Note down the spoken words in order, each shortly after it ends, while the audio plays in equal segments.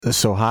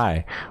So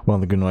hi, well,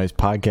 the Good Noise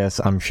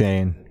Podcast. I'm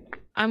Shane,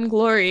 I'm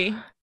Glory,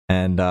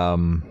 and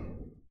I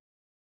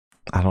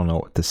don't know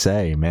what to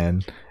say,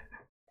 man.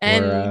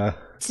 and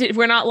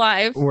we're not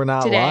live. We're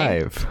not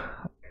today. live.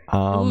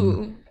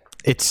 Ooh,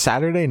 It's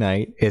Saturday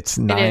night. It's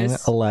It is.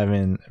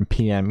 9:11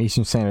 p.m.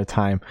 Eastern Standard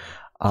Time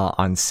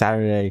on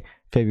Saturday,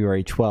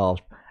 February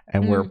 12th,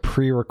 and we're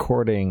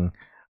pre-recording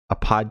a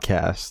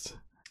podcast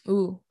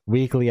ooh,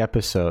 weekly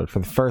episode for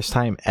the first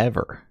time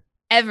ever.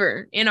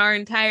 ever in our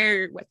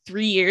entire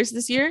 3 years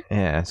this year.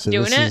 Yeah, so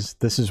Doing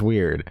this is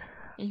weird.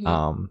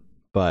 Mhm.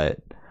 But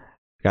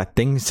got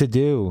things to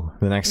do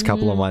the next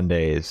couple of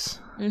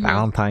Mondays. Mhm.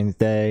 Valentine's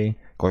Day.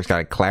 Of course,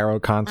 got a Claro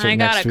concert I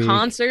next got a week.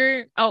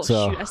 concert. Oh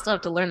So- shoot, I still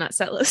have to learn that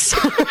set list.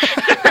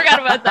 I forgot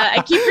about that.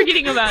 I keep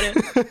forgetting about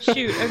it.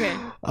 Shoot. Okay.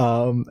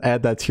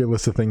 Add that to your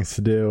list of things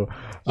to do.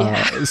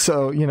 Yeah.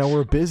 So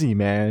we're busy,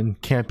 man.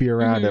 Can't be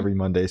around Mhm. every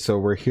Monday. So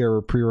we're here,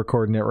 we're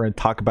pre-recording it. We're gonna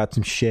talk about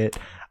some shit.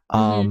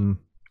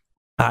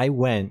 I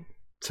went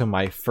to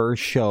my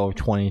first show of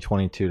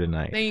 2022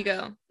 tonight. There you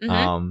go.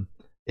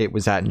 It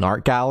was at an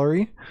art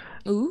gallery.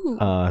 Ooh.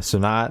 So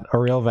not a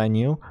real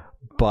venue,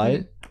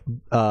 but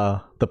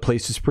the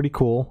place is pretty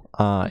cool.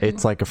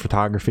 It's like a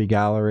photography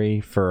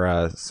gallery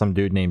for some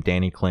dude named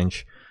Danny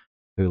Clinch,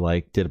 who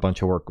like did a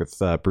bunch of work with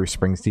Bruce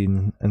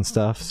Springsteen and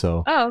stuff.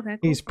 So Oh, okay.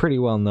 Cool. he's pretty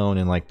well known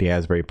in like the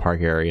Asbury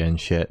Park area and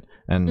shit,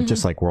 and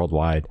just like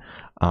worldwide.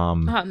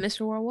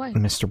 Mr. Worldwide.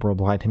 Mr.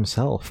 Worldwide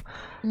himself.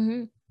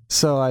 Mhm.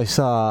 So I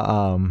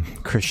saw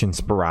Christian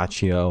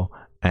Sparaccio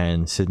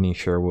and Sydney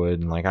Sherwood,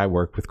 and like I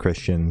worked with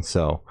Christian,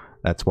 so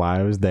that's why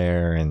I was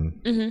there. And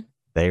Mhm.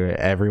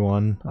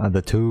 everyone,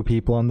 the two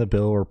people on the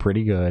bill were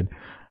pretty good.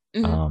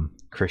 Mhm.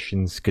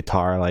 Christian's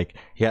guitar, like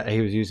he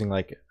was using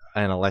like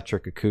an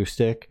electric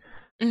acoustic,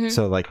 Mhm.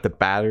 so like the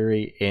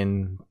battery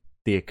in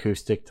the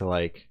acoustic to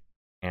like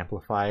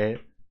amplify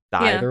it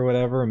died Yeah. or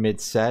whatever mid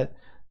set.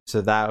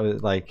 So that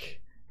was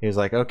like, he was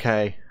like,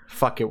 okay,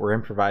 fuck it, we're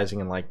improvising,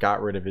 and like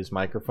got rid of his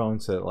microphone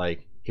so that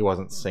like he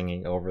wasn't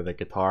singing over the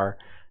guitar.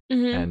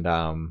 Mhm.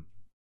 And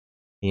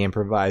he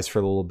improvised for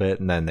a little bit,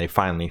 and then they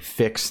finally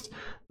fixed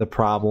the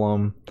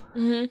problem.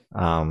 Mhm.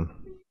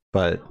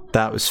 But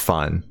that was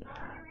fun.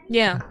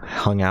 Yeah.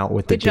 Hung out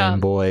with the Good job. Dim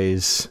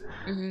Boys.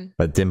 Mhm.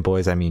 But Dim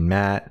Boys, I mean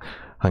Matt.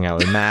 Hung out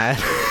with Matt.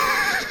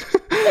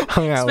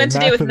 Hung out Spent a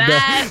day with for the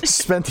Matt.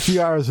 Spent a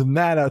few hours with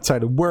Matt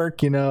outside of work,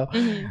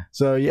 Mhm.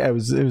 So yeah, it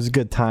was a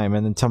good time.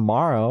 And then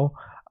tomorrow,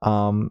 I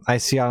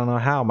don't know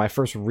how, my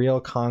first real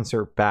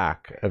concert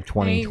back of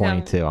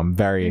 2022. I'm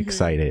very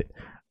excited.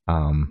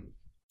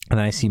 And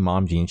I see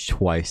Mom Jeans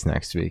twice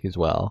next week as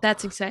well.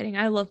 That's exciting.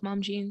 I love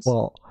Mom Jeans.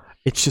 Well,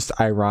 it's just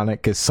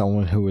ironic as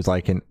someone who was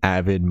like an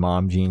avid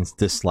Mom Jeans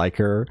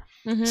disliker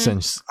Mhm.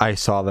 since I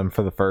saw them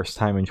for the first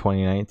time in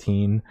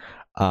 2019,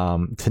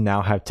 to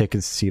now have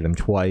tickets to see them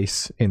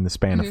twice in the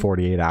span of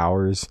 48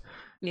 hours.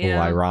 A little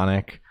Yeah.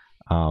 ironic.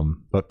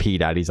 But P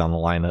Daddy's on the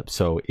lineup,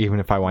 so even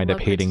if I wind up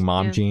Love hating this,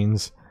 Mom yeah.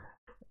 Jeans,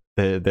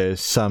 there's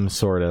some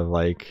sort of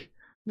like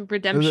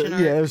Redemption. yeah,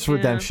 arc, there's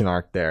redemption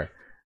arc there.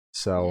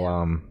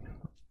 So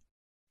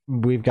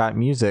we've got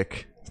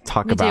music to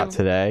talk We about do.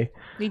 today.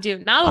 We do.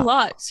 Not a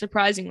lot,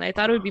 surprisingly. I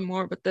thought it would be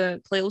more, but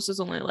the playlist is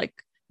only like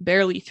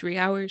barely 3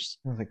 hours.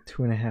 It was like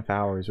 2.5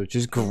 hours, which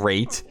is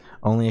great.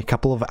 Only a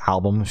couple of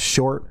albums,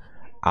 short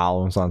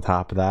albums on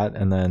top of that,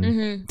 and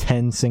then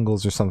 10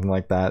 singles or something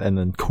like that, and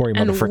then Corey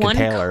And motherfucking one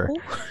Taylor.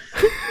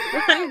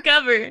 one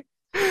cover.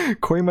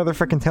 Corey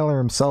motherfucking Taylor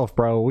himself,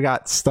 bro. We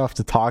got stuff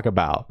to talk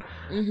about.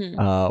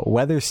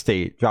 Weather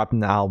State dropped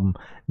an album,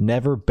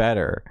 Never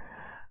Better.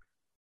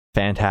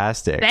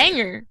 Fantastic.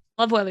 Banger.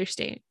 Love Weather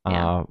State.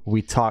 Yeah.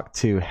 We talked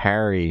to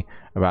Harry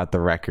about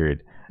the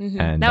record,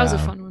 and That was a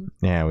fun one.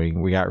 yeah,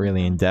 we got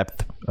really in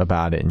depth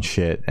about it and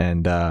shit,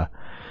 and the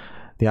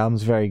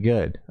album's very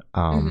good.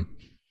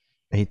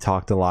 He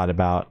talked a lot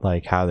about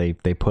like how they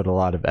put a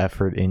lot of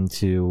effort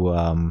into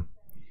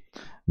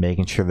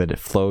making sure that it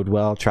flowed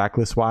well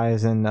tracklist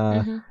wise, and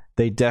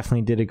they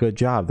definitely did a good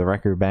job. The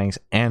record bangs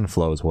and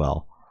flows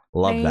well.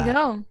 Love There that. you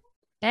go.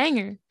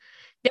 Banger.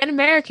 Dead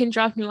American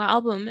dropped new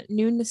album,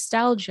 New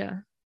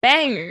Nostalgia.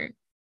 Banger.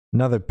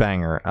 Another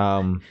banger.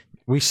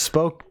 We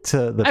spoke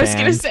to the I was band,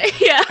 gonna say,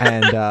 yeah.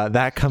 and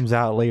that comes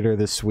out later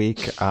this week.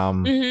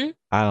 Mhm.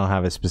 I don't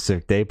have a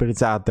specific date, but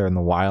it's out there in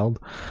the wild.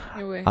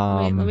 Here, wait,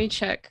 let me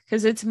check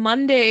because it's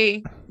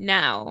Monday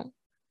now.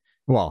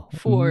 Well,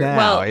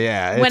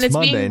 Yeah, when it's it's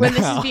Monday when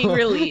this now. is being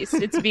released,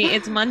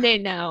 it's Monday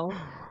now.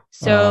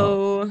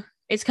 So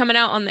it's coming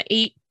out on the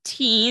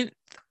 18th,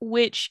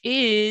 which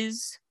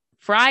is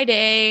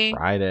Friday.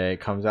 Friday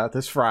comes out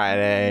this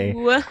Friday.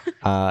 Ooh.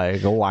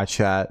 Go watch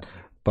that.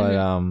 But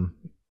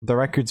the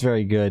record's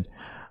very good.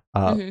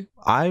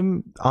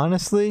 I'm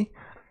honestly,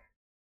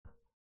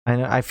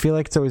 I feel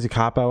like it's always a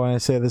cop out when I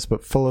say this,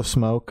 but Full of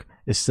Smoke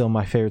is still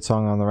my favorite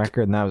song on the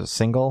record, and that was a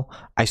single.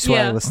 I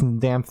swear I listened to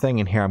the damn thing,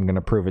 and here I'm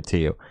gonna prove it to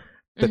you.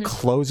 The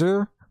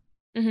closer,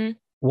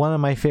 one of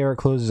my favorite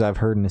closers I've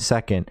heard in a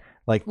second.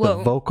 Like the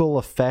vocal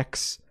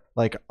effects,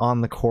 like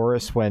on the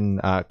chorus when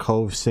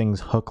Cove sings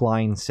 "Hook,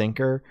 Line,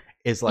 Sinker,"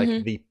 is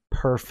like the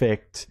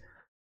perfect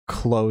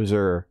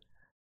closer,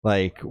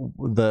 like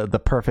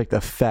the perfect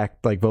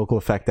effect, like vocal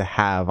effect to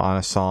have on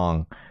a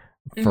song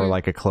for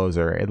like a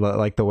closer. It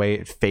like the way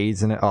it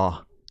fades in it.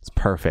 Oh, it's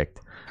perfect.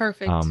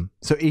 Perfect.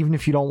 So even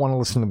if you don't want to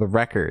listen to the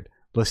record,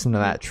 listen to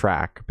that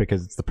track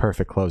because it's the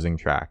perfect closing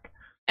track.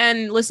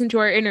 And listen to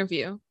our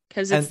interview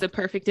because it's the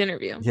perfect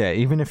interview. Yeah,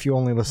 even if you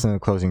only listen to the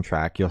closing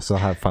track, you'll still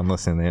have fun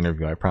listening to the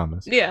interview, I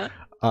promise. Yeah.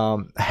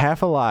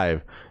 Half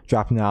Alive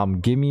dropped an album,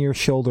 Give Me Your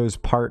Shoulders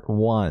Part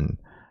 1.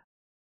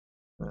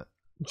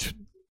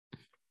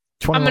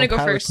 I'm gonna go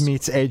first.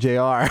 Meets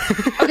AJR.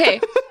 Okay.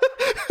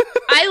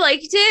 I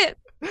liked it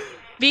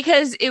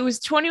because it was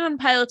 21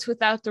 Pilots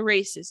without the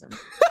racism.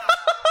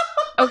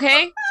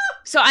 Okay?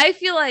 So I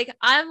feel like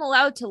I'm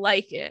allowed to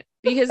like it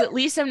because at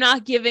least I'm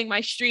not giving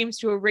my streams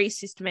to a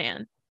racist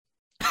man.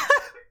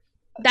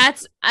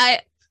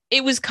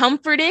 It was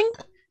comforting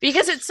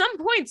because at some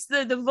points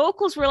the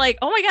vocals were like,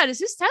 oh my God, is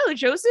this Tyler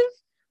Joseph?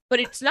 But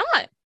it's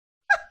not.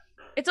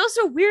 It's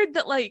also weird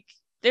that like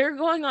they're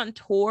going on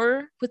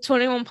tour with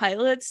 21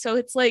 Pilots. So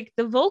it's like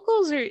the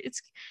vocals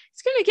it's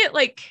going to get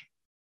like,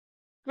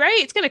 right?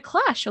 It's going to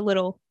clash a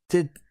little.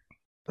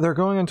 They're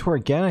going on tour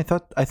again? I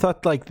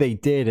thought like they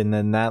did, and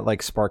then that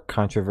like sparked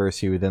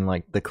controversy within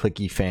like the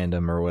clicky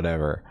fandom or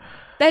whatever.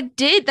 That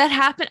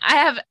happened.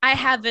 I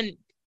haven't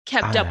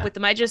kept up with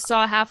them. I just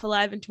saw Half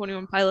Alive and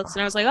 21 Pilots,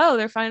 and I was like, oh,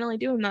 they're finally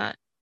doing that.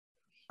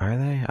 Are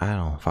they? I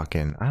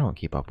don't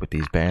keep up with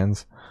these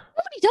bands.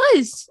 Nobody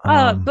does.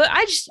 But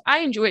I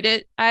enjoyed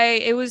it.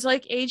 It was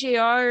like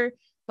AJR,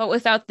 but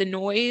without the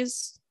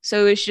noise.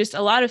 So it's just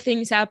a lot of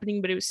things happening,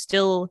 but it was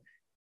still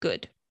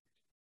good.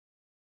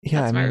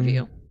 Yeah, that's my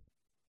review.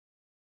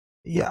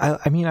 Yeah,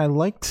 I mean, I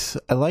liked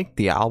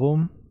the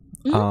album.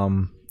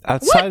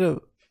 Outside of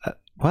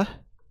what?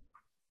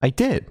 I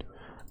did.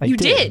 You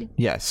did?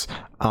 Yes.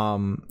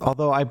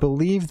 Although I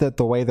believe that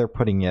the way they're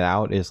putting it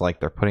out is like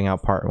they're putting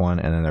out part 1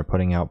 and then they're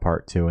putting out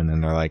part 2 and then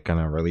they're like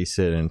gonna release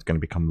it and it's gonna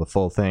become the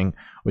full thing,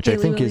 which Hayley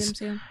I think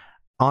Williams, is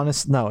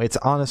honest. No, it's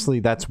honestly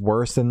that's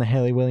worse than the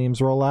Hayley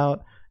Williams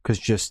rollout because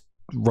just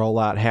roll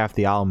out half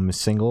the album as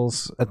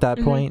singles at that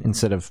point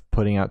instead of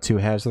putting out 2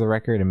 halves of the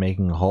record and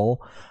making a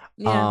whole.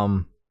 Yeah.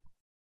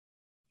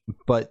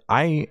 But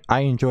I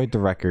enjoyed the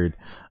record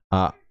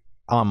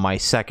on my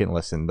second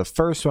listen. The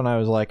first one I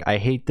was like, I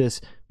hate this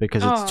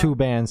because it's 2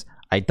 bands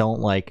I don't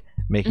like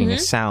making a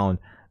sound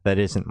that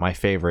isn't my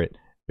favorite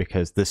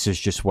because this is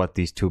just what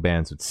these 2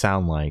 bands would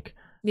sound like.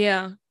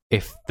 Yeah.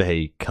 If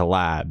they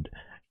collabed,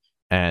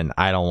 and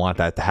I don't want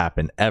that to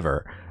happen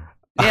ever.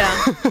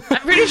 Yeah.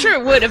 I'm pretty sure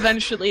it would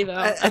eventually though.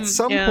 At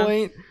some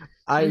point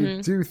I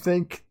do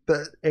think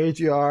that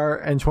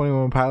AJR and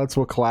 21 Pilots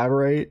will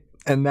collaborate,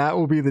 and that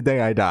will be the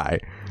day I die.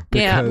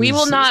 Yeah, we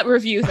will not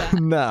review that.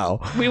 No.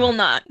 We will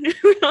not. We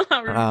will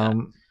not review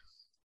that.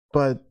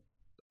 But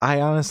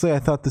I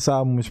thought this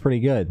album was pretty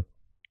good.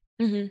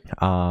 And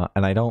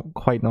I don't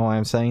quite know why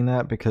I'm saying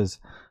that because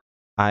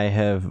I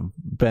have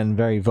been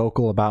very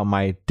vocal about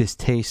my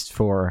distaste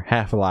for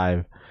Half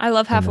Alive. I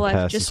love Half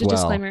Alive, just a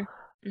disclaimer.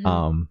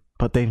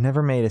 But they've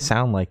never made a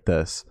sound like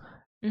this.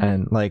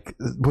 And like,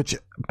 which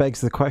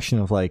begs the question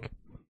of like,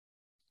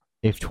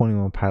 if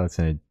 21 Pilots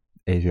and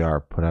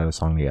AJR put out a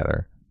song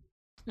together,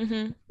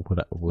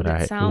 would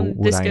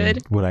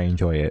I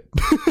enjoy it?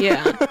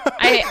 Yeah,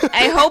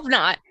 I hope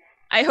not.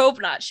 I hope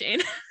not,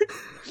 Shane.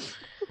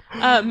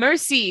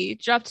 Mercy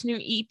dropped a new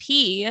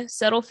EP,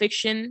 Subtle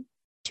Fiction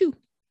 2.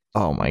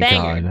 Oh my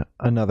god,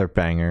 another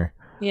banger.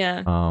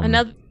 Yeah,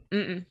 another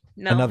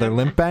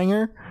Limp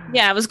banger.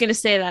 Yeah, I was gonna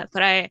say that,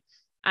 but I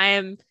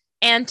am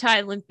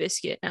anti Limp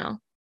Bizkit now.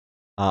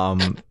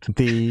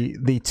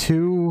 The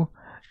two.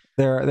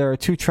 There are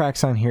 2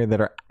 tracks on here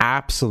that are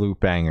absolute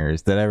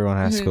bangers that everyone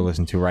has to go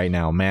listen to right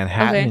now.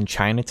 Manhattan and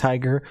China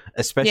Tiger,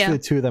 especially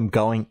the 2 of them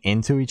going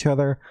into each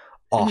other.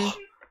 Oh,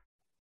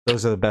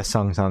 those are the best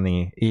songs on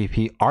the EP.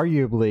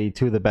 Arguably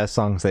 2 of the best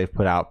songs they've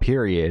put out,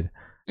 period.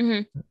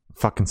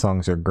 Fucking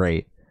songs are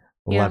great.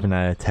 11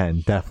 out of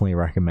 10. Definitely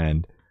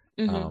recommend.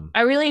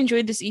 I really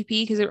enjoyed this EP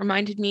because it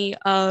reminded me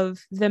of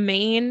The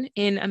Main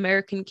in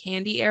American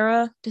Candy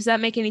era. Does that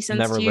make any sense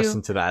to you? Never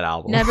listened to that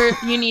album. Never.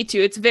 You need to.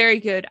 It's very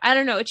good. I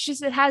don't know. It's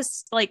just, it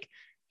has like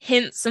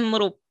hints and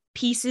little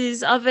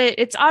pieces of it.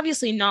 It's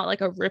obviously not like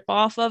a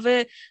ripoff of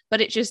it,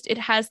 but it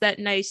has that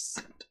nice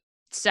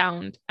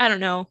sound. I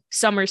don't know.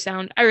 Summer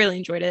sound. I really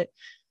enjoyed it.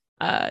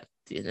 The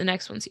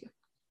next one's you.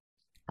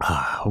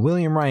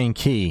 William Ryan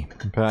Key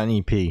put out an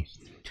EP.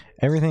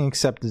 Everything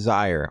Except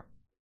Desire.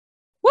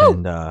 Woo!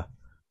 And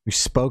we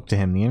spoke to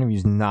him. The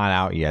interview's not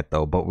out yet,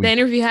 though. But the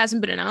interview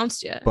hasn't been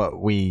announced yet. But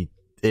we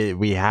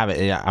have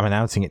it. Yeah, I'm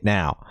announcing it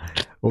now.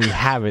 We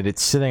have it.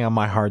 It's sitting on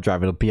my hard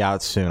drive. It'll be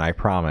out soon. I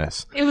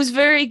promise. It was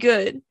very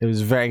good. It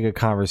was a very good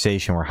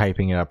conversation. We're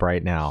hyping it up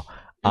right now.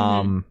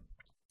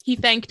 He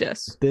thanked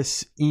us.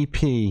 This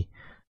EP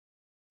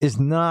is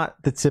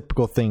not the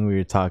typical thing we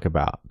would talk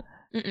about.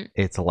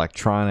 It's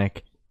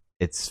electronic.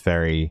 It's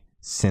very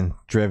synth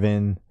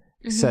driven.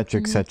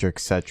 Etc. Etc.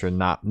 Etc.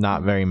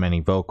 Not very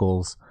many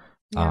vocals.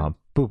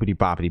 Boopity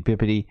boppity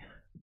bippity.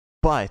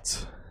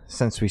 But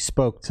since we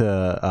spoke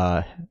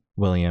to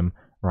William,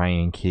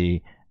 Ryan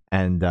Key,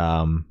 and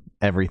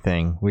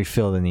everything, we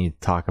feel the need to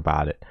talk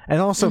about it, and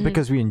also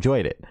because we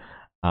enjoyed it.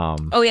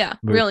 Oh yeah,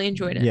 really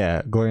enjoyed it.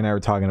 Yeah, Gloria and I were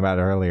talking about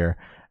it earlier,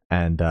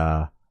 and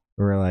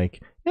we were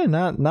like, yeah,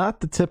 not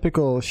the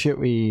typical shit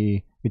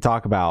we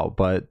talk about,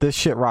 but this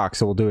shit rocks,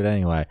 so we'll do it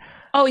anyway.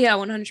 Oh yeah,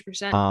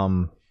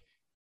 100%.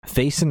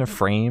 Face in a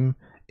Frame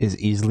is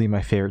easily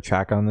my favorite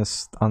track on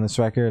this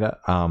record.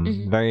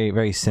 Very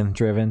very synth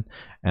driven,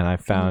 and I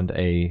found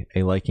a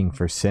liking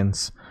for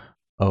synths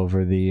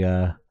over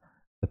the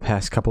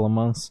past couple of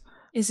months.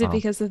 Is it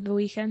because of The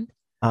Weeknd?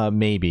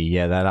 Maybe,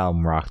 yeah, that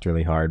album rocked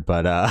really hard,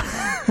 but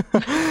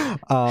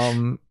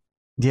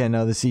yeah,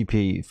 no, this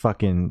EP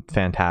fucking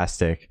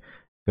fantastic.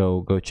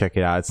 Go check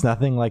it out. It's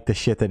nothing like the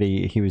shit that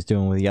he was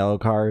doing with Yellow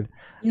Card.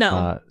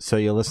 No. So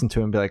you'll listen to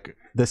him and be like,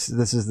 this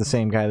is the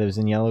same guy that was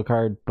in Yellow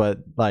Card, but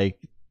like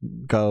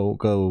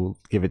go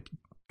give it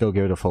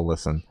a full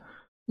listen.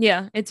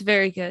 Yeah, it's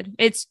very good.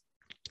 It's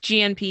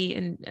GNP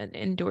and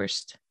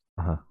endorsed.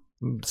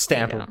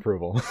 Stamp of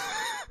approval.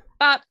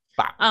 But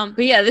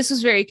yeah, this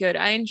was very good.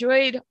 I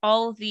enjoyed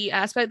all the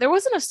aspect. There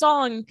wasn't a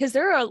song, because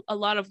there are a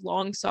lot of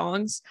long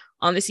songs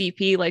on this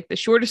EP. Like the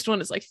shortest one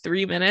is like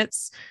 3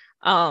 minutes,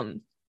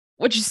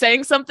 which is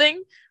saying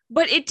something,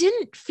 but it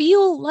didn't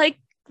feel like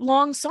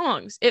long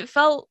songs. It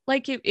felt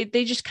like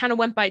they just kind of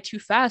went by too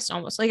fast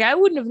almost. Like I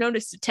wouldn't have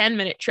noticed a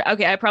 10-minute track.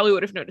 Okay, I probably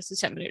would have noticed a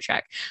 10-minute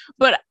track,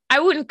 but I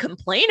wouldn't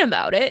complain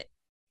about it.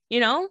 You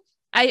know,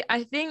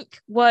 I think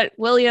what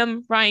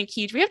William Ryan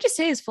Key, do we have to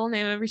say his full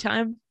name every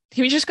time?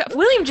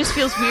 William just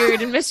feels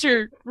weird, and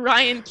Mr.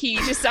 Ryan Key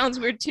just sounds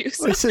weird too.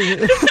 So. Listen,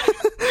 I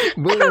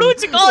don't know what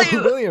to call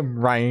you. William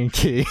Ryan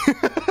Key.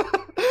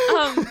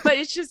 But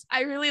it's just,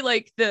 I really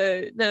like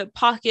the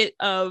pocket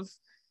of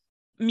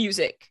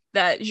music,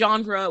 that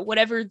genre,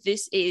 whatever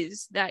this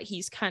is that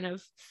he's kind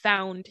of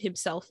found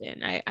himself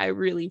in. I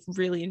really,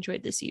 really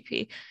enjoyed this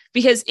EP,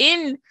 because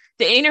in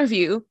the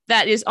interview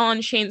that is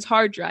on Shane's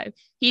hard drive,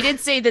 he did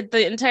say that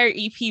the entire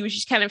EP was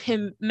just kind of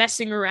him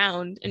messing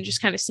around and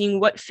just kind of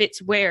seeing what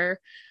fits where.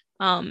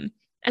 And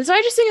so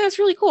I just think that's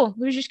really cool.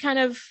 It was just kind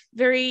of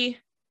very,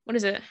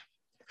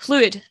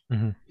 fluid.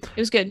 It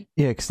was good.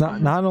 Yeah, because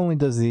not only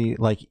does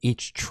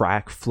each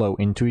track flow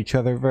into each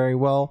other very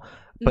well,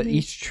 but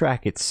each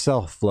track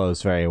itself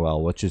flows very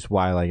well, which is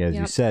why, as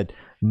you said,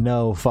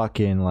 no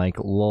fucking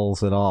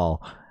lulls at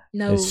all.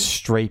 No, it's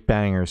straight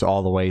bangers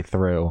all the way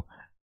through.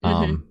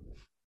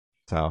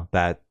 So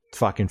that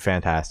fucking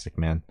fantastic,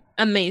 man.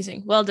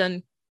 Amazing. Well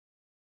done.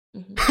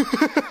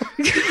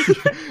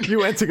 You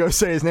went to go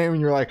say his name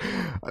and you're like,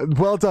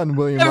 well done,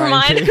 William. Never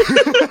mind.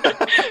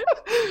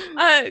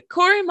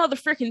 Corey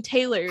motherfucking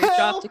Taylor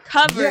dropped a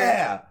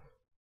cover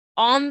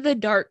On the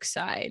Dark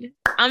Side.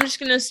 I'm just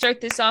gonna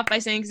start this off by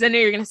saying, because I know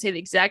you're gonna say the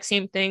exact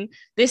same thing,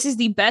 this is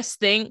the best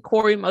thing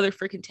Corey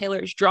motherfucking Taylor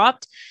has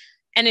dropped,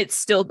 and it's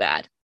still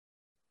bad.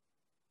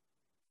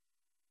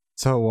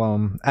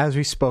 So as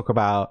we spoke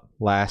about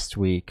last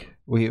week,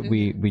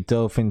 we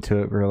dove into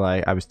it. We were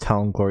like, I was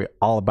telling Gloria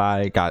all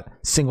about it. Got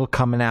single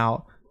coming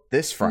out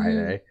this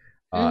Friday.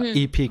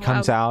 EP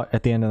comes out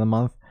at the end of the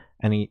month,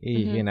 and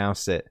he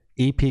announced it.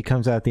 EP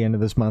comes out at the end of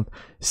this month.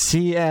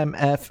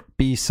 CMF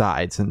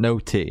B-sides, no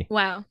T.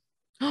 Wow.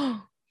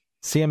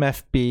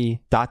 CMFB ...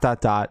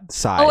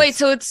 sides. Oh wait,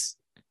 so it's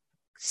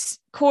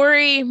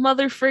Corey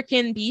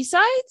motherfucking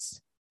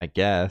B-sides? I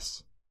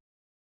guess.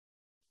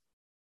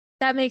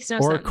 That makes no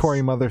sense. Or sense.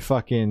 Corey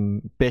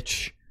motherfucking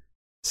bitch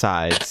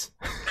sides.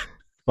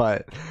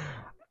 But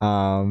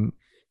that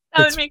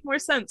would make more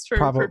sense for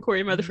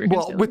Corey motherfucking.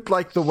 Well, with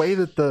the way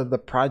that the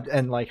project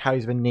and how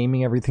he's been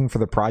naming everything for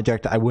the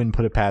project, I wouldn't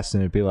put it past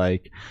him. It'd be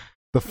like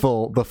the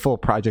full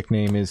project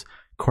name is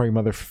Corey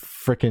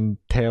motherfucking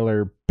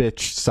Taylor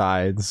bitch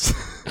sides.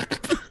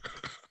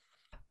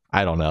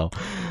 I don't know.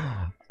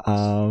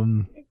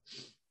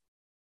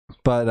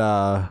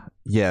 But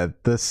yeah,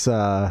 this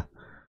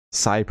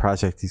side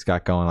project he's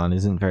got going on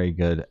isn't very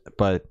good,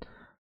 but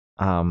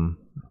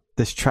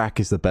this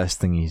track is the best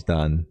thing he's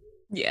done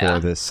for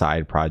this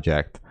side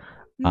project.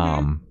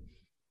 I'm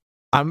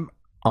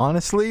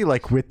honestly,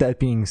 with that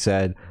being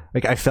said,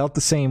 I felt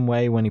the same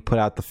way when he put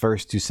out the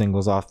first two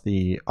singles off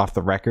the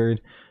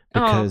record,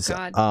 because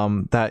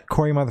that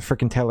Corey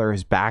motherfucking Taylor,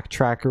 his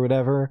backtrack or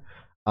whatever,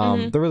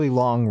 the really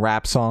long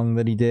rap song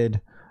that he did,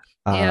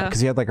 because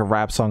he had a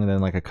rap song and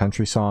then a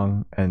country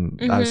song, and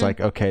I was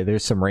like, okay,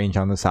 there's some range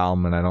on this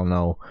album, and I don't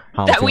know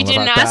how that we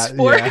didn't ask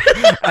for. Yeah.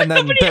 And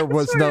then there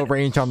was no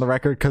range on the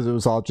record because it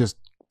was all just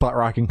butt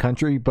rock and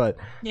country, but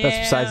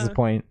that's besides the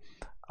point.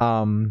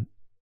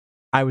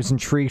 I was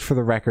intrigued for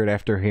the record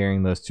after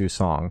hearing those two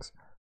songs.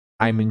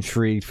 I'm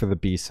intrigued for the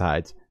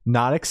B-sides.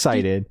 Not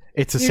excited.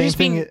 It's the same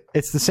thing.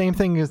 It's the same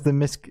thing as the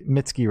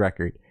Mitski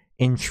record.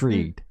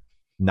 Intrigued,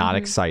 not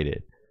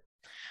excited.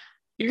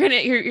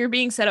 You're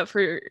being set up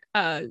for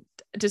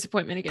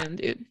disappointment again,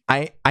 dude.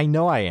 I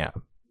know I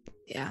am.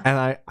 Yeah.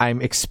 And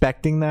I'm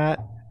expecting that,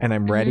 and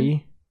I'm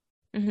ready.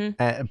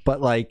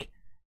 But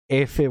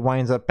if it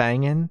winds up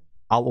banging,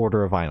 I'll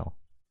order a vinyl.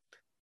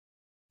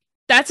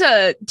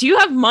 Do you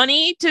have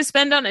money to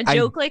spend on a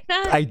joke like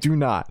that? I do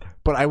not,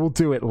 but I will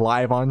do it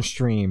live on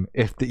stream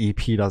if the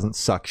EP doesn't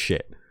suck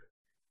shit.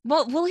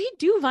 Well, will he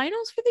do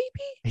vinyls for the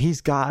EP?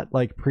 He's got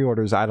like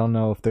pre-orders. I don't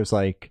know if there's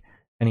like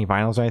any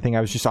vinyls or anything.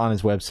 I was just on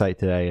his website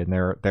today, and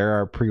there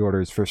are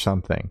pre-orders for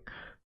something.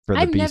 For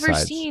the I've B-sides. never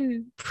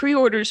seen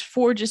pre-orders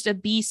for just a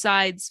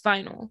B-sides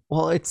vinyl.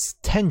 Well, it's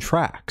 10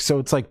 tracks, so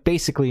it's like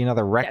basically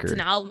another record. It's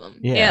an album.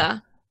 Yeah. Yeah.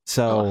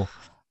 So,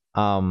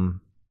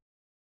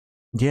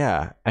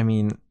 yeah. I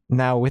mean,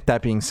 now with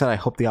that being said, I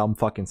hope the album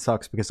fucking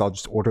sucks because I'll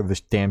just order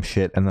this damn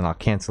shit and then I'll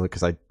cancel it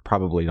because I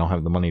probably don't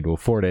have the money to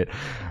afford it.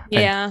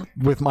 Yeah. And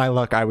with my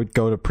luck, I would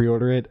go to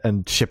pre-order it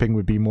and shipping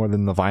would be more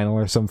than the vinyl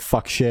or some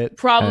fuck shit.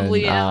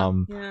 Probably,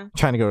 and, yeah.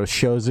 Trying to go to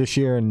shows this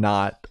year and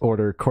not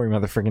order Corey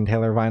Motherfucking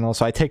Taylor vinyl,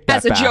 so I take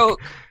that back. As a joke.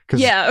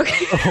 Yeah,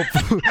 okay.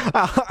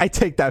 I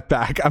take that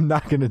back. I'm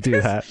not gonna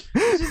do that.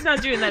 She's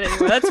not doing that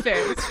anymore. That's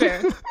fair. That's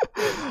fair.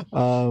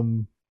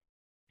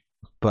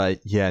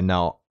 But yeah,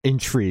 no,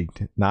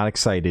 intrigued, not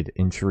excited,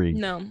 intrigued.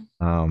 No.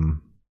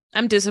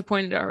 I'm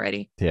disappointed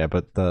already. Yeah,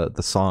 but the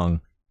song,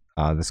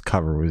 this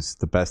cover was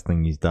the best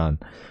thing he's done.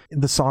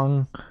 The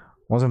song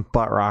wasn't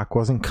butt rock,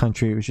 wasn't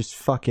country. It was just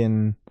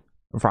fucking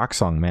rock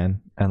song, man.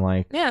 And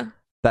like, yeah,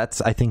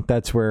 I think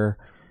that's where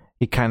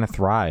he kind of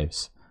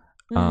thrives.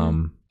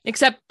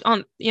 Except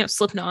on,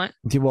 Slipknot.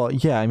 Well,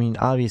 yeah, I mean,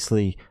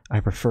 obviously, I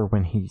prefer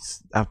when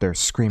he's out there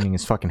screaming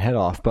his fucking head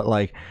off. But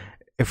like,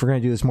 if we're gonna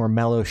do this more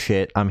mellow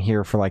shit, I'm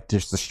here for like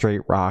just the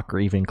straight rock or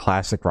even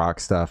classic rock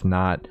stuff,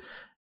 not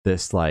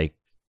this like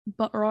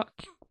butt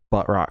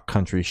rock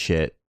country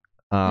shit.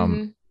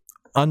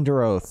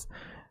 Under Oath,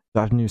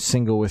 that new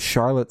single with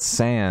Charlotte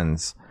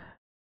Sands.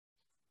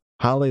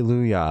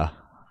 Hallelujah.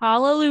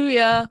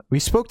 We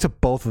spoke to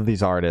both of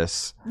these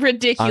artists.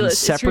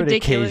 Ridiculous. On separate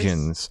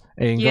occasions.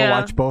 And you can go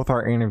watch both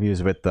our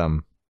interviews with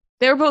them.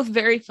 They were both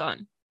very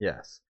fun.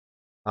 Yes.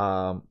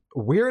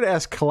 Weird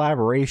ass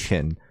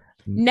collaboration.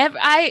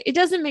 It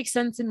doesn't make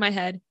sense in my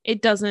head.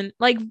 It doesn't.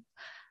 Like,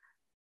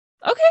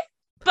 okay.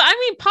 But I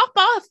mean, pop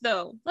off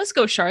though. Let's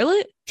go,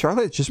 Charlotte.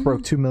 Charlotte just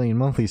broke 2 million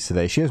monthlies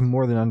today. She has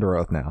more than Under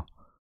Oath now.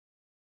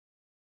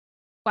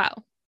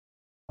 Wow.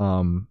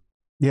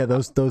 Yeah,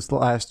 those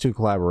last two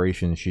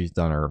collaborations she's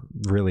done are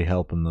really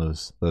helping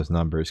those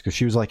numbers, because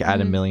she was like at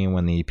 1 million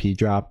when the EP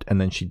dropped,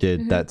 and then she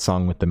did that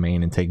song with the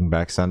Maine and Taking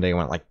Back Sunday and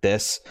went like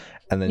this,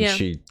 and then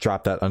she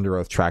dropped that Under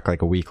Oath track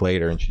like a week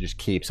later, and she just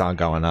keeps on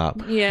going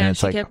up. Yeah, and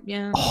it's like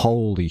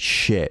holy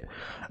shit.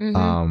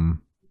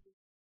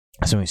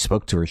 So when we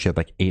spoke to her, she had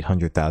like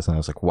 800,000. I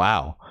was like,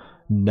 wow,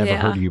 never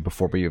heard of you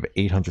before, but you have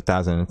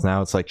 800,000. And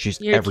now it's like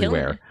you're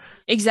everywhere.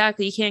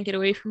 Exactly, you can't get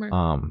away from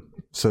her.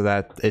 So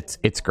that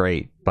it's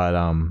great,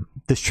 but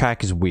this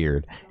track is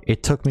weird.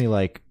 It took me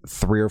like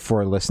 3 or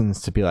 4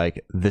 listens to be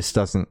like, this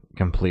doesn't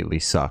completely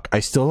suck.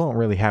 I still don't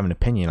really have an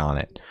opinion on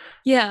it.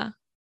 Yeah.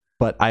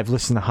 But I've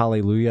listened to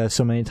Hallelujah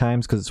so many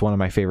times because it's one of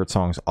my favorite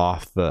songs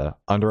off the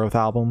Under Oath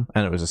album,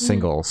 and it was a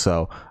single,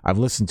 so I've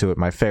listened to it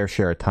my fair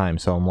share of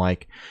times. So I'm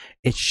like,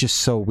 it's just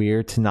so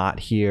weird to not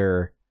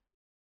hear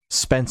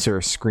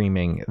Spencer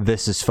screaming,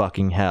 "This is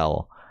fucking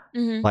hell,"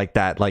 like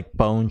that, like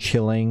bone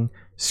chilling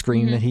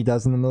scream that he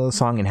does in the middle of the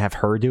song, and have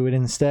her do it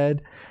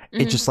instead.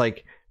 It just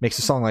like makes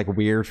the song like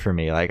weird for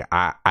me. Like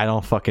I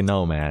don't fucking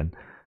know, man.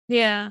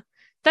 Yeah,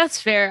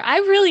 that's fair. I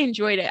really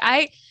enjoyed it.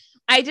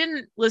 I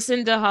didn't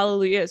listen to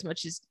Hallelujah as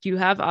much as you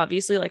have,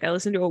 obviously. Like, I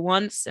listened to it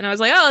once and I was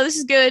like, oh, this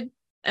is good.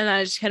 And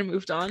I just kind of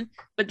moved on.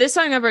 But this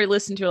song I've already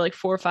listened to like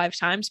 4 or 5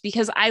 times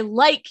because I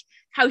like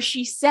how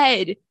she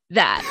said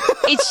that.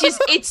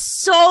 It's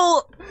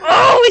so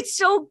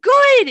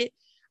good.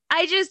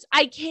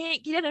 I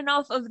can't get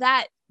enough of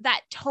that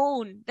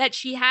tone that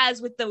she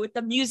has with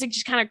the music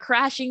just kind of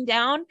crashing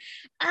down.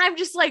 And I'm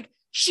just like,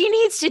 she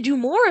needs to do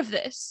more of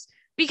this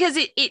because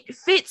it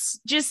fits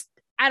just,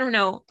 I don't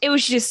know. It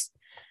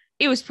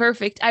was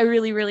perfect. I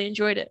really, really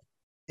enjoyed it.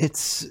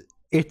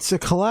 It's a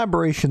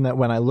collaboration that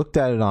when I looked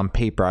at it on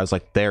paper, I was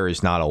like, there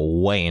is not a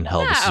way in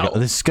hell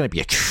this is going to be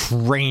a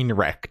train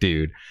wreck,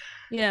 dude.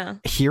 Yeah.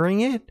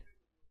 Hearing it,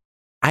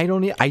 I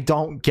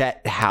don't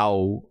get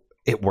how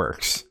it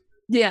works.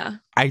 Yeah.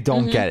 I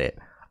don't get it.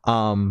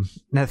 Now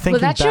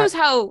thinking that shows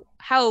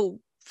how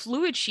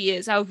fluid she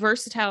is, how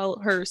versatile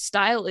her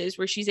style is,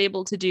 where she's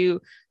able to do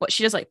what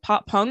she does, like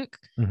pop punk,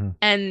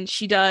 and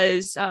she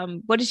does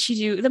what did she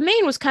do? The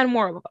Maine was kind of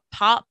more of a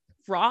pop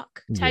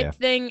rock type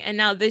thing, and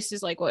now this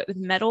is like what,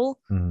 metal,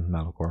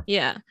 metalcore.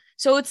 Yeah,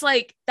 so it's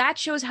like that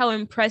shows how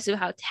impressive,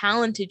 how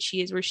talented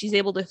she is, where she's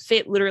able to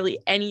fit literally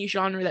any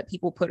genre that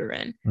people put her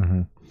in.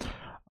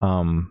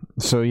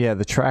 So yeah,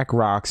 the track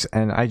rocks,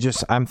 and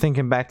I'm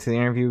thinking back to the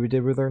interview we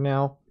did with her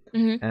now,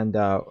 and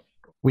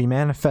we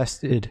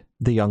manifested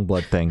the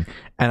Youngblood thing,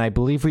 and I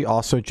believe we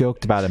also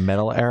joked about a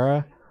metal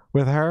era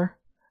with her.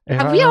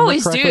 We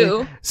always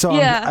do. So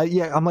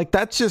yeah, I'm like,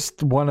 that's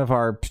just one of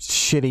our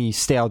shitty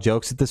stale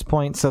jokes at this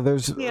point. So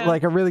there's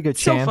like a really good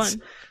chance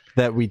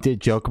that we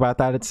did joke about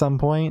that at some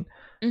point.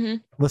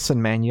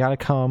 Listen, man, you got to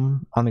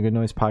come on the Good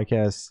Noise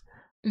podcast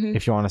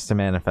if you want us to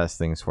manifest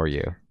things for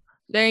you.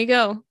 There you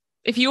go.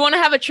 If you want to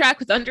have a track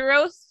with Under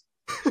Oath,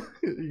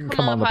 you can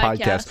come on the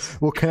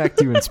podcast. We'll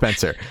connect you and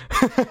Spencer.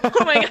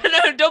 Oh my god,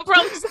 no, don't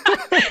promise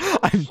that.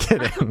 I'm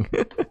kidding.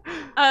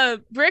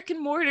 Brick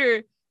and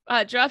Mortar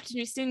dropped a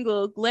new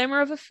single,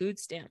 Glamour of a Food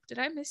Stamp. Did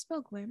I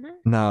misspell glamour?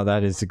 No,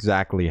 that is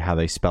exactly how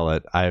they spell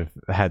it. I've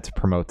had to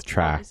promote the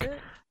track.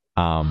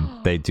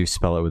 They do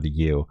spell it with a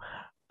U.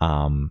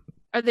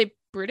 Are they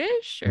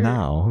British? Or?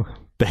 No.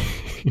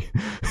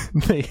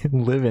 They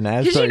live in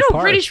Asbury Because you know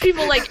Park. British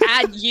people like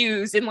add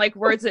U's in like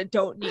words that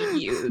don't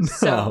need U's.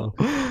 So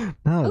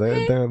no,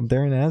 okay.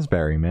 they're in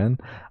Asbury, man.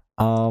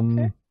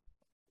 Okay.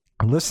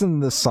 Listen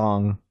to this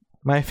song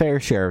my fair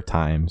share of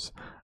times.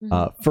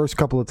 First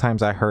couple of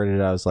times I heard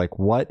it, I was like,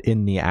 what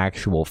in the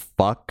actual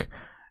fuck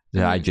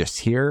did I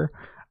just hear?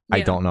 Yeah.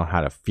 I don't know how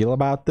to feel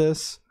about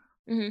this.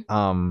 But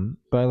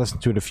I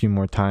listened to it a few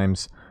more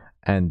times,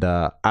 and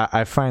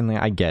I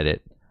finally get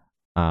it.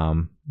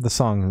 The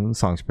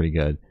song's pretty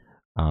good.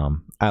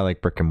 I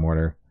like Brick and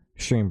Mortar.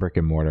 Stream Brick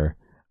and Mortar,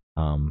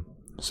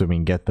 so we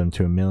can get them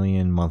to 1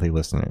 million monthly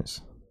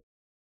listeners.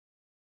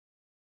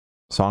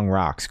 Song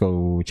rocks.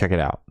 Go check it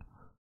out.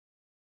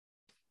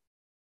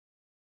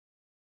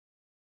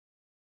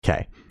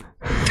 Okay.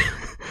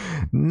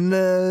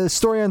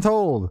 Story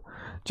Untold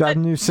dropped a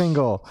new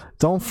single,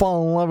 Don't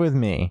Fall in Love with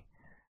Me.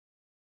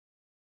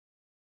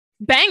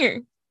 Banger.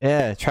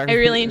 Yeah, I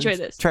really enjoyed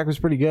this. Track was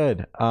pretty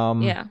good.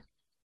 Yeah.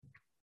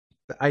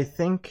 I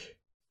think,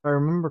 if I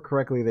remember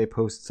correctly, they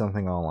posted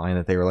something online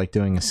that they were like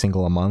doing a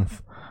single a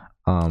month.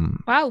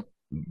 Wow.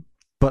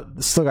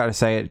 But still got to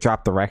say it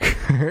dropped the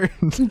record.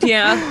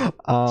 Yeah.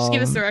 Just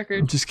give us the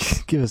record.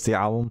 Just give us the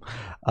album.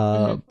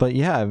 But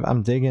yeah,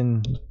 I'm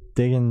digging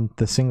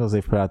the singles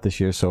they've put out this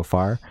year so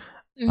far.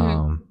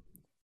 So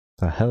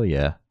hell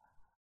yeah.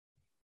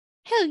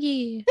 Hell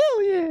yeah.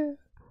 Hell yeah.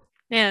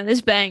 Yeah,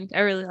 this banged. I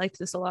really liked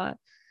this a lot.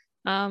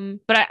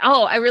 But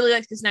I really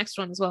like this next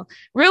one as well.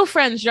 Real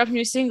Friends dropped a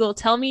new single,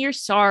 Tell Me You're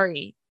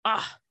Sorry.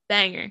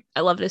 Banger. I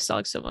love this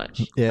song so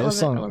much. Yeah, this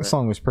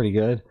song was pretty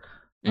good.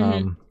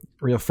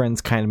 Real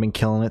Friends kind of been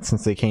killing it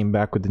since they came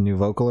back with the new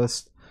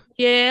vocalist.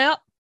 Yeah.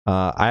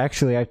 I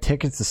have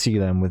tickets to see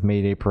them with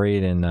Mayday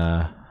Parade in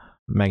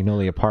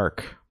Magnolia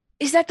Park.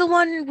 Is that the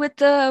one with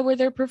where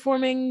they're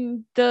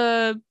performing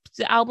the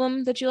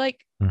album that you like?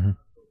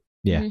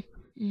 Yeah.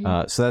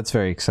 So that's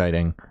very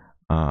exciting.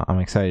 I'm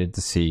excited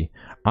to see,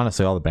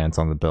 honestly, all the bands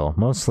on the bill.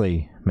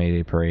 Mostly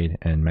Mayday Parade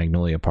and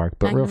Magnolia Park,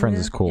 but Real Friends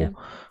is cool. Yeah.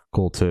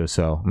 Cool too.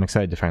 So I'm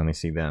excited to finally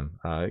see them.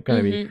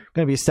 Gonna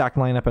be a stacked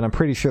lineup, and I'm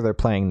pretty sure they're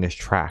playing this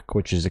track,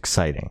 which is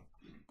exciting.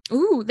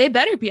 Ooh, they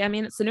better be. I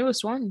mean, it's the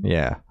newest one.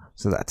 Yeah,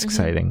 so that's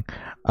exciting.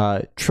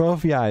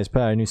 Trophy Eyes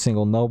put out a new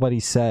single,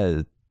 Nobody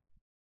Said.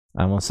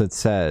 I almost said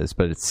says,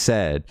 but it's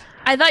said.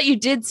 I thought you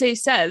did say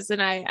says,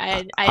 and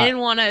I didn't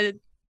want to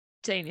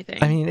say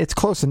anything. I mean, it's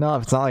close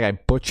enough. It's not like I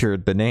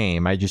butchered the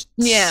name. I just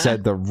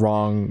said the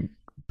wrong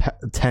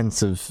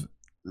tense of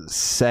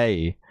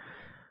say.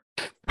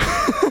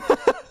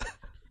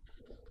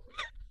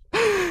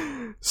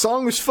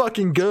 Song was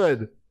fucking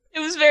good. It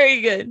was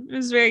very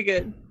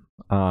good.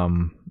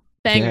 Banger.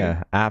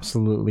 Yeah,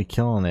 absolutely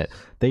killing it.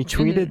 They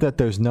tweeted that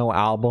there's no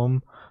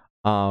album.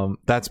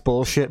 That's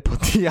bullshit.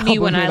 Put the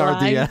album in our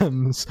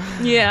DMs.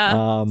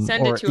 Yeah.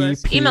 Send it to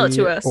us. Email it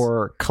to us.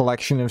 Or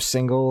collection of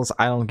singles.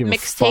 I don't give a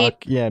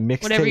fuck. Yeah,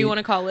 mixtape. Whatever you want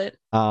to call it.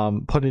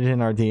 Put it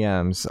in our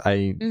DMs.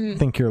 I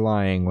think you're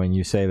lying when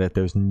you say that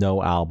there's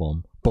no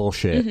album.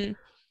 Bullshit.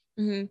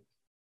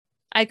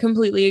 I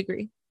completely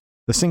agree.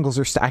 The singles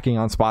are stacking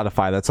on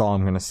Spotify. That's all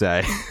I'm gonna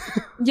say.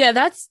 Yeah,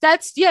 that's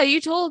yeah. You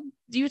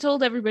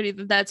told everybody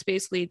that's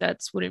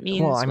what it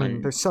means. Well, I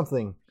mean, there's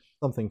something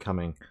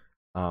coming.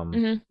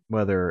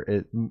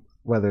 Whether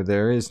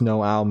there is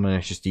no album and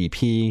it's just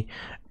EP,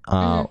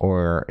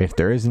 or if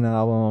there is an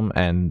album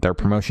and their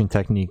promotion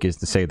technique is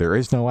to say there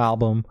is no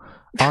album.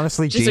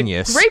 Honestly,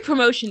 genius. Great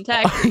promotion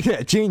tactic.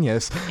 Yeah,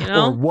 genius. You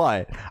know? Or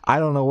what? I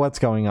don't know what's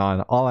going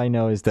on. All I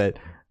know is that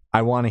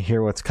I want to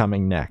hear what's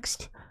coming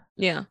next.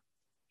 Yeah.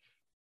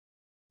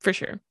 For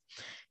sure.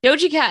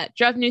 Doja Cat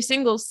dropped new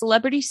single,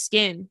 Celebrity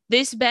Skin.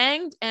 This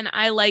banged, and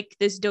I like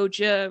this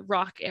Doja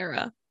rock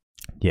era.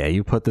 Yeah,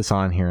 you put this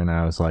on here, and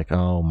I was like,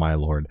 "Oh my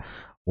lord,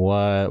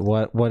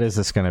 what is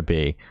this gonna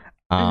be?"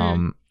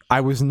 I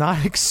was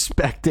not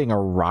expecting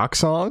a rock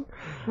song,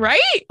 right?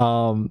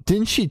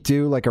 Didn't she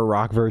do like a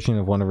rock version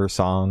of one of her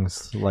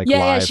songs, like live?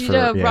 Yeah, she did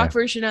a rock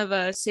version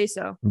of "Say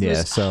So."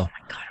 Yeah, so oh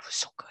my god, it was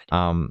so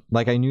good.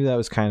 Like I knew that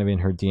was kind of in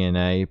her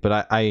DNA,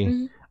 but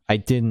I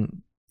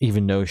didn't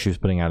even know she was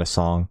putting out a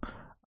song.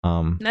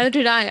 Neither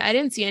did I. I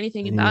didn't see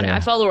anything about it. I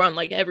follow her on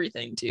like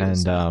everything too.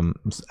 And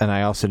and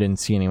I also didn't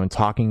see anyone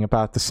talking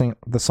about the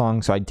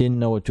song, so I didn't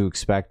know what to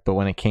expect. But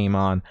when it came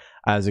on,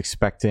 I was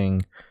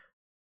expecting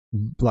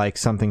like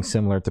something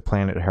similar to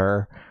Planet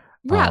Her,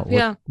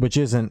 which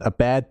isn't a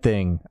bad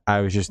thing.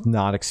 I was just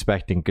not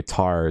expecting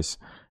guitars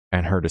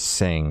and her to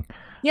sing.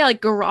 Yeah,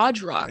 like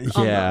garage rock. Almost.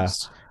 Yeah,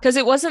 because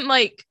it wasn't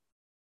like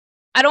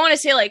I don't want to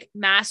say like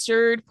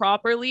mastered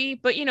properly,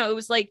 but you know, it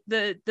was like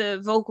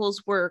the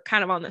vocals were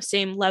kind of on the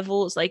same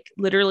level as like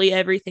literally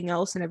everything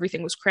else, and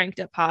everything was cranked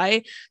up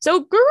high.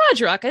 So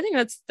garage rock, I think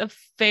that's a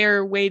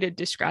fair way to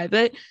describe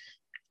it.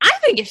 I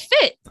think it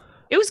fit.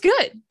 It was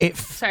good.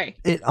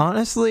 It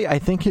honestly, I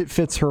think it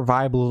fits her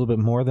vibe a little bit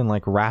more than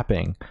like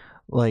rapping.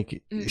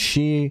 Like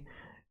she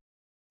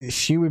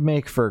would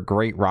make for a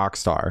great rock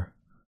star.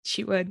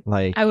 She would.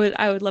 Like I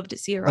would love to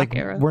see a rock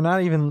era. We're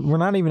not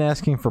even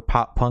asking for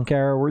pop punk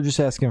era. We're just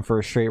asking for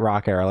a straight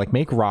rock era. Like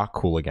make rock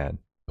cool again.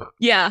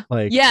 Yeah.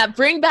 Like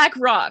bring back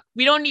rock.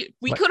 We don't need.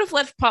 We could have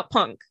left pop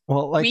punk.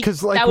 Well, like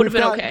because like that would have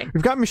been okay.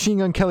 We've got Machine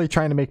Gun Kelly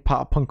trying to make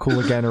pop punk cool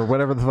again, or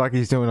whatever the fuck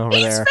he's doing over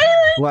there.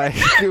 Like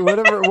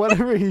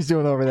whatever he's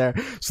doing over there.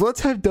 So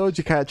let's have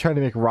Doja Cat trying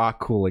to make rock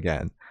cool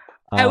again.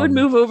 I would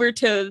move over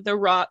to the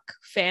rock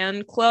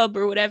fan club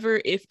or whatever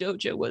if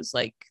Doja was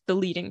like the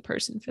leading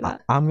person for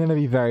that. I'm gonna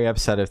be very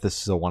upset if this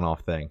is a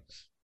one-off thing.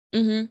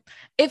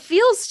 It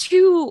feels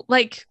too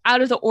like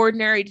out of the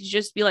ordinary to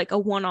just be like a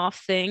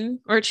one-off thing,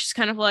 or it's just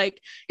kind of like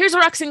here's a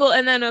rock single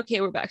and then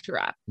okay, we're back to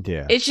rap.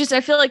 Yeah, it's just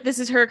I feel like this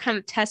is her kind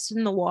of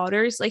testing the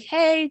waters. Like,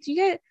 hey, do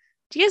you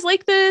guys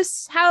like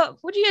this?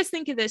 What do you guys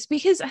think of this?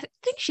 Because I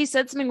think she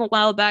said something a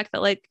while back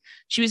that like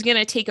she was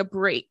gonna take a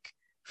break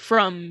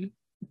from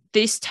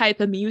this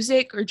type of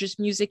music or just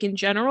music in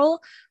general,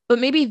 but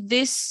maybe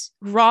this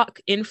rock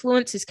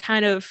influence has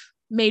kind of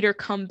made her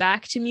come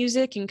back to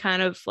music and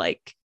kind of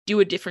like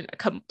do a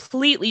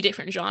completely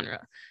different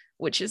genre,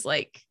 which is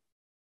like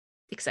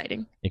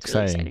exciting.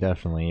 Exciting,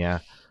 definitely, yeah.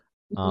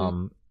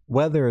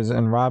 Weathers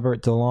and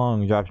Robert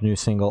DeLong dropped a new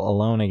single,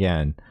 Alone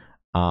Again.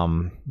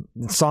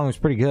 The song was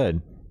pretty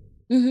good.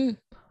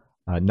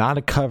 Not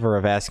a cover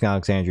of Asking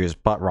Alexandria's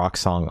butt rock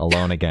song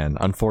 "Alone Again."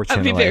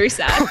 Unfortunately, I'd be very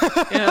sad.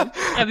 Yeah,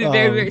 I'd be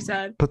very, very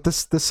sad. But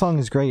this song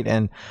is great,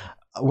 and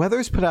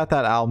Weathers put out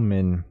that album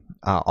in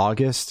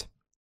August,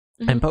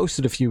 and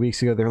posted a few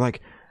weeks ago. They're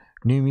like,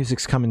 "New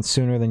music's coming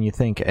sooner than you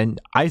think,"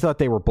 and I thought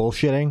they were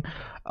bullshitting.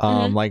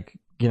 Like,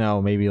 you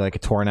know, maybe like a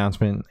tour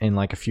announcement in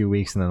like a few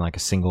weeks, and then like a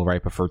single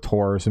right before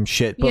tour or some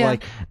shit. But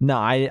like, no,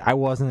 I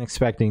wasn't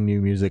expecting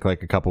new music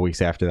like a couple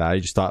weeks after that. I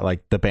just thought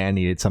like the band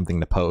needed something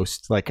to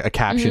post, like a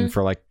caption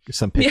for like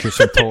some pictures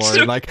from tour,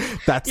 and like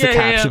that's the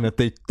caption that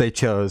they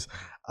chose.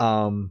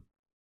 Song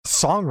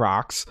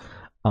rocks.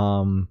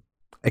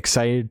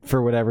 Excited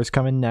for whatever's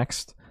coming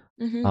next.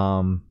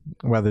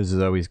 Weathers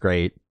is always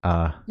great.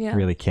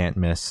 Really can't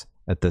miss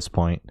at this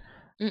point.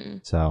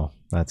 So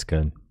that's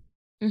good.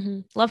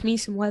 Love me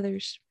some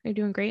Weathers. They're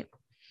doing great,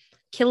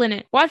 killing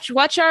it.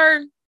 Watch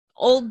our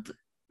old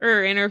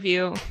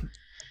interview.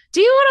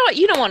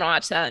 You don't want to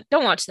watch that?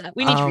 Don't watch that.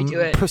 We need to redo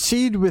it.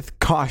 Proceed with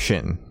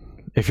caution.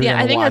 If you're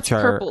going to watch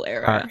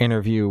our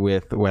interview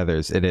with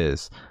Weathers, it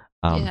is.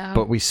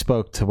 But we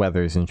spoke to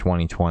Weathers in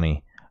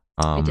 2020.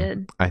 We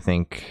did. I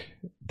think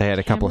they had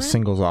a couple of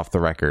singles off the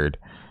record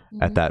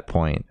at that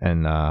point,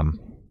 and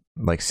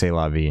like C'est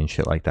La Vie and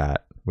shit like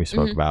that. We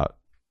spoke about.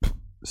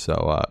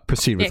 So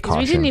proceed with caution.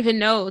 We didn't even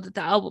know that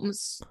the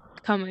album's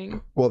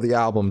coming. Well, the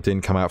album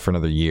didn't come out for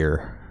another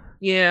year.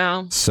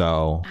 Yeah.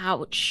 So.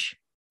 Ouch.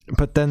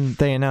 But then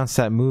they announced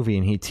that movie,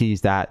 and he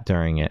teased that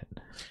during it.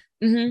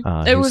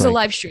 It was a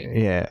live stream.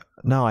 Yeah.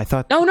 No, I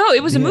thought. No,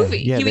 it was a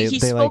movie. Yeah, he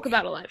spoke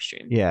about a live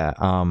stream. Yeah.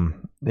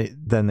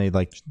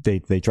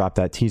 They dropped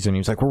that teaser, and he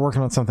was like, "We're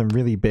working on something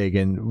really big,"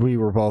 and we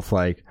were both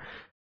like,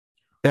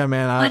 "Yeah,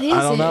 man, I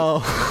don't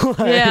know."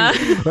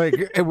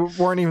 We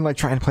weren't even like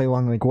trying to play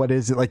along. Like, what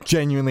is it? Like,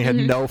 genuinely had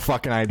no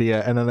fucking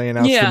idea. And then they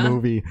announced the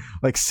movie.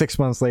 Like 6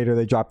 months later,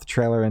 they dropped the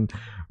trailer, and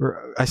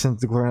I sent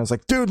it to Gloria. I was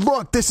like, "Dude,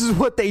 look, this is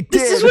what they did.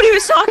 This is what he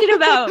was talking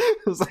about." I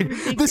was like,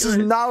 ridiculous. This is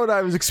not what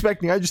I was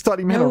expecting. I just thought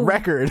he meant a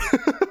record.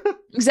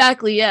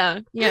 Exactly.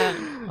 Yeah.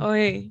 Oh,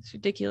 hey, it's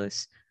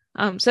ridiculous.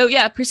 So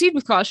yeah, proceed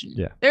with caution.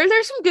 Yeah.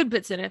 There's some good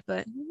bits in it,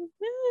 but.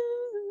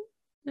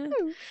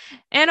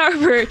 Ann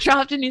Arbor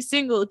dropped a new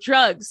single,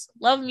 Drugs.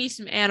 Love me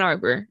some Ann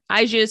Arbor.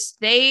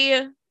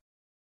 They're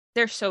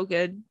so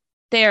good.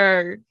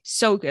 They're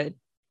so good.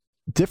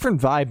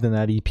 Different vibe than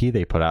that EP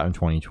they put out in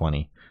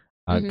 2020.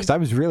 Because I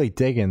was really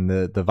digging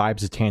the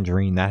vibes of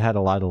Tangerine. That had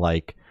a lot of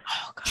like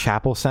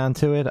Chapel sound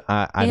to it.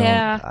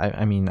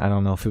 I mean, I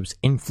don't know if it was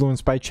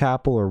influenced by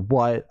Chapel or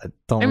what.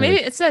 Or maybe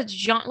it's that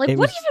genre. Like,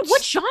 what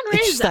genre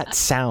it's is that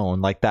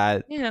sound, like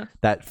that. Yeah.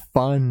 That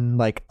fun,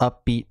 like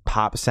upbeat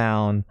pop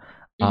sound.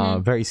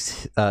 Very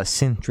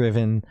synth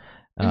driven,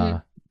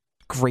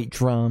 great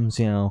drums,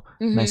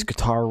 nice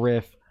guitar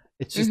riff.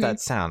 It's just that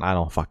sound. I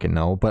don't fucking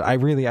know, but I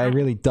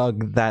really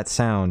dug that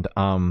sound.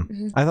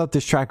 I thought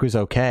this track was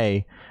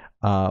okay,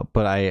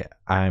 but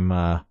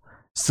I'm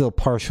still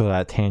partial to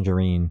that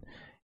Tangerine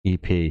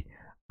EP.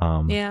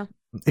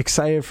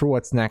 Excited for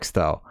what's next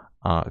though,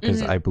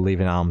 because I believe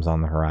an album's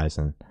on the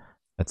horizon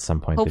at some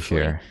point this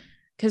year.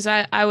 Because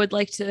I would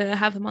like to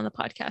have them on the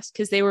podcast,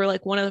 because they were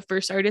like one of the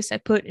first artists I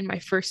put in my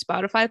first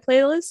Spotify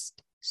playlist.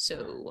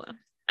 So,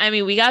 I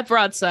mean, we got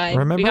Broadside.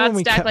 Remember when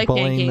we kept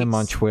bullying them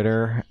on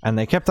Twitter, and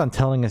they kept on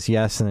telling us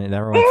yes, and it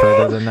never went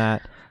further than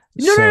that?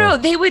 No.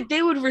 They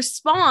would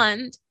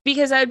respond,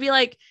 because I would be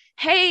like,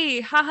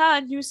 hey, haha,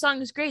 new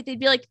song is great, they'd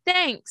be like,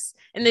 thanks.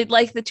 And they'd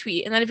like the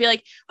tweet. And then I'd be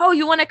like, oh,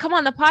 you want to come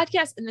on the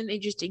podcast? And then they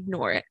just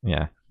ignore it.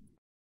 Yeah.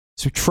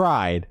 So we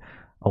tried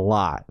a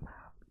lot.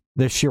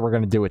 This year we're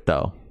going to do it,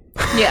 though.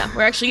 Yeah,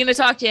 we're actually going to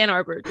talk to Ann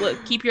Arbor.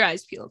 Look, keep your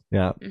eyes peeled.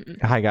 Yeah.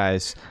 Mm-hmm. Hi,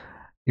 guys.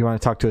 You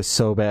want to talk to us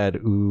so bad?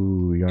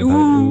 Ooh. You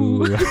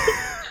want to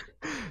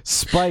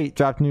Spite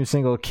dropped a new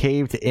single,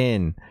 Caved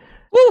In.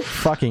 Oof.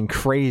 Fucking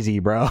crazy,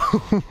 bro.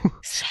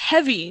 It's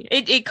heavy.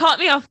 It caught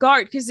me off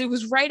guard because it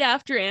was right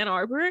after Ann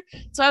Arbor.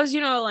 So I was,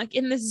 like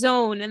in the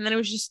zone, and then it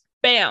was just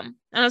bam.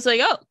 And I was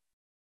like, oh.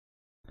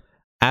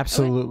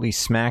 Absolutely okay.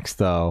 Smacks,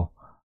 though.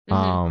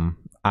 Mm-hmm.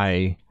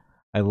 I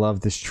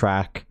love this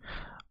track.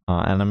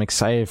 And I'm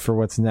excited for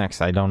what's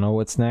next. I don't know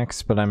what's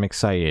next, but I'm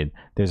excited.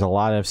 There's a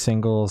lot of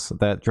singles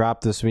that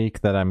dropped this week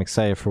that I'm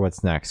excited for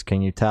what's next.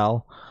 Can you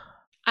tell?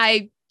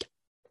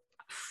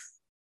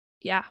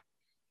 Yeah.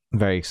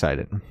 Very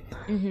excited.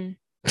 Mm-hmm.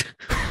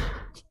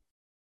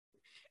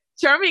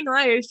 Charming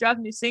Liars dropped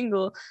a new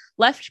single,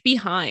 Left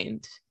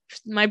Behind.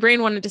 My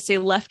brain wanted to say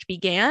Left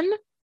Began.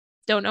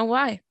 Don't know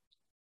why.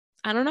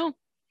 I don't know.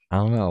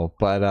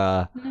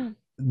 But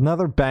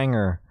another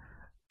banger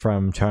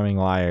from Charming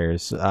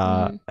Liars.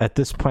 At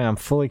this point, I'm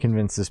fully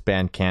convinced this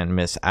band can't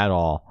miss at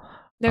all.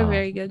 They're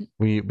very good.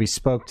 We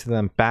spoke to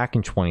them back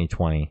in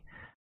 2020.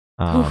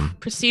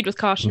 Proceed with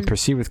caution.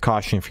 Proceed with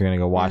caution if you're going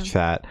to go watch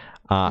that.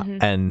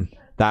 And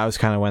that was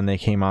kind of when they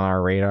came on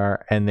our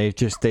radar. And they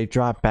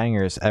dropped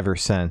bangers ever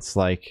since.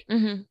 Like,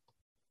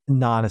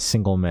 not a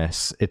single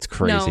miss. It's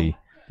crazy. No.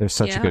 They're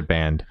such a good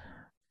band.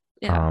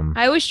 Yeah.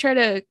 I always try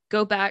to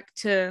go back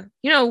to,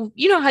 you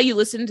know how you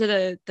listen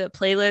to the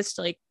playlist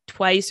like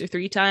twice or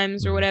 3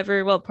 times or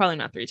whatever. Well, probably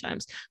not 3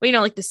 times, but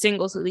like the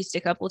singles at least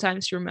a couple of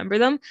times to remember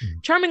them.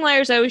 Charming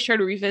Liars, I always try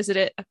to revisit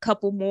it a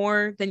couple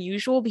more than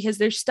usual because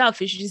their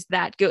stuff is just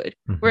that good.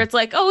 Where it's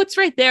like, oh, it's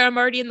right there. I'm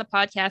already in the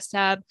podcast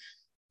tab.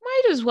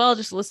 Might as well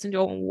just listen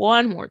to it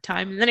one more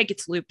time, and then it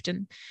gets looped.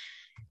 And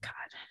God,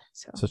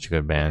 such a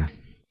good band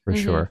for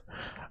sure.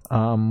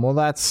 Well,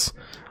 that's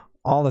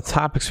all the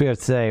topics we have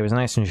today. It was a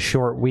nice and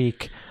short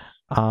week.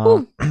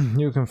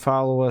 You can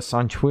follow us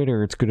on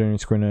Twitter. It's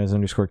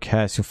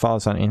good_noise_cast. You can follow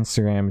us on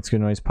Instagram. It's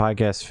Good Noise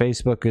Podcast.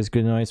 Facebook is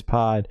Good Noise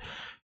Pod.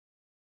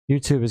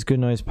 YouTube is Good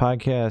Noise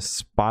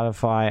Podcast.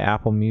 Spotify,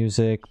 Apple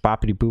Music,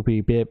 Boppity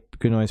Boopity Bip,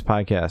 Good Noise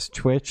Podcast.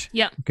 Twitch,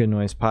 Good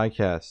Noise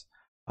Podcast.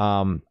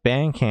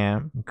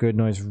 Bandcamp,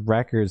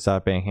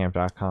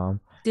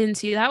 goodnoiserecords.bandcamp.com. Didn't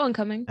see that one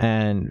coming.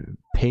 And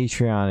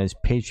Patreon is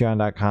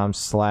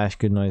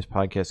patreon.com/Good Noise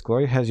Podcast.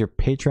 Gloria has your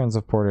Patreon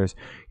supporters,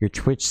 your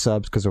Twitch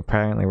subs, because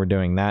apparently we're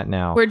doing that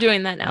now. We're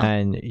doing that now.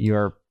 And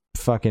your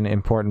fucking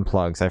important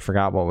plugs. I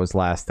forgot what was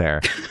last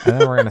there. And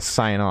then we're going to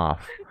sign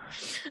off.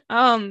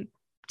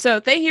 So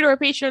thank you to our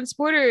Patreon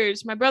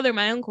supporters, my brother,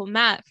 my uncle,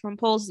 Matt from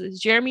Pulses,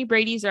 Jeremy,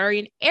 Brady, Zari,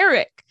 and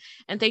Eric.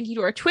 And thank you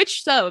to our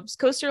Twitch subs,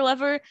 Coaster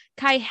Lover,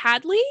 Kai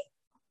Hadley.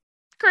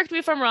 Correct me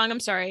if I'm wrong.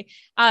 I'm sorry.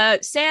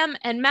 Sam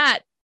and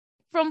Matt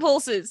from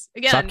Pulses.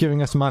 Again. Stop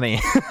giving us money.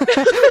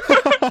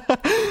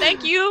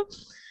 Thank you.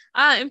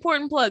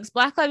 Important plugs.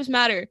 Black Lives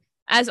Matter.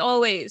 As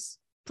always,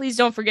 please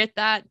don't forget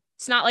that.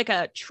 It's not like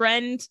a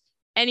trend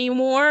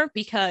anymore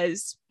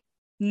because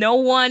no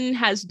one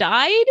has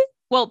died.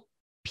 Well,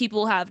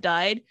 people have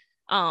died.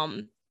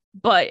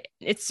 But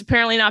it's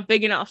apparently not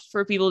big enough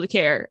for people to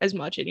care as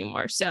much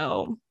anymore.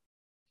 So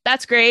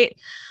that's great.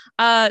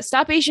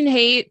 Stop Asian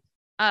hate.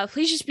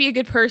 Please just be a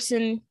good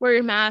person. Wear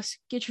your mask.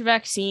 Get your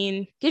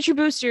vaccine. Get your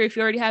booster if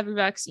you already have your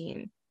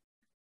vaccine.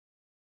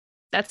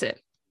 That's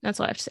it. That's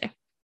all I have to say.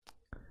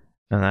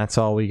 And that's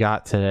all we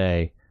got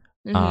today.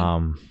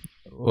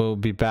 We'll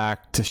be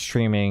back to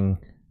streaming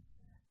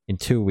in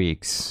 2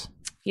 weeks.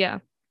 Yeah.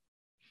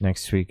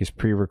 Next week is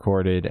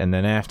pre-recorded, and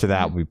then after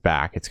that we'll be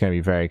back. It's going to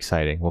be very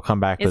exciting. We'll come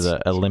back with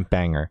a limp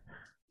banger.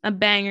 A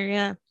banger,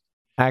 yeah.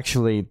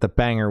 Actually, the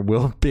banger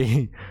will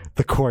be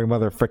the Corey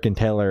Motherfucking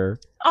Taylor.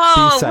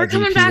 Oh, we're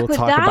coming back with that?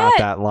 We'll talk about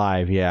that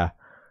live, yeah.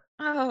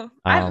 Oh,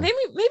 maybe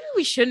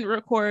we shouldn't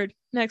record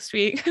next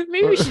week.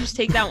 Maybe we should just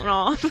take that one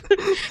off.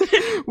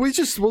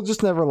 We'll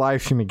just never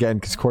live stream again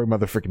because Corey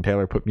Motherfucking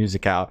Taylor put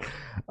music out.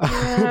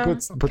 Yeah,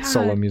 put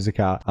solo music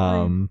out.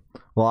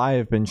 Well, I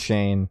have been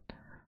Shane.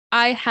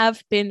 I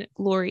have been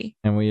Lori.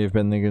 And we have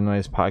been the Good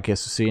Noise Podcast. We'll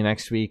see you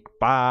next week.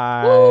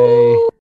 Bye. Woo!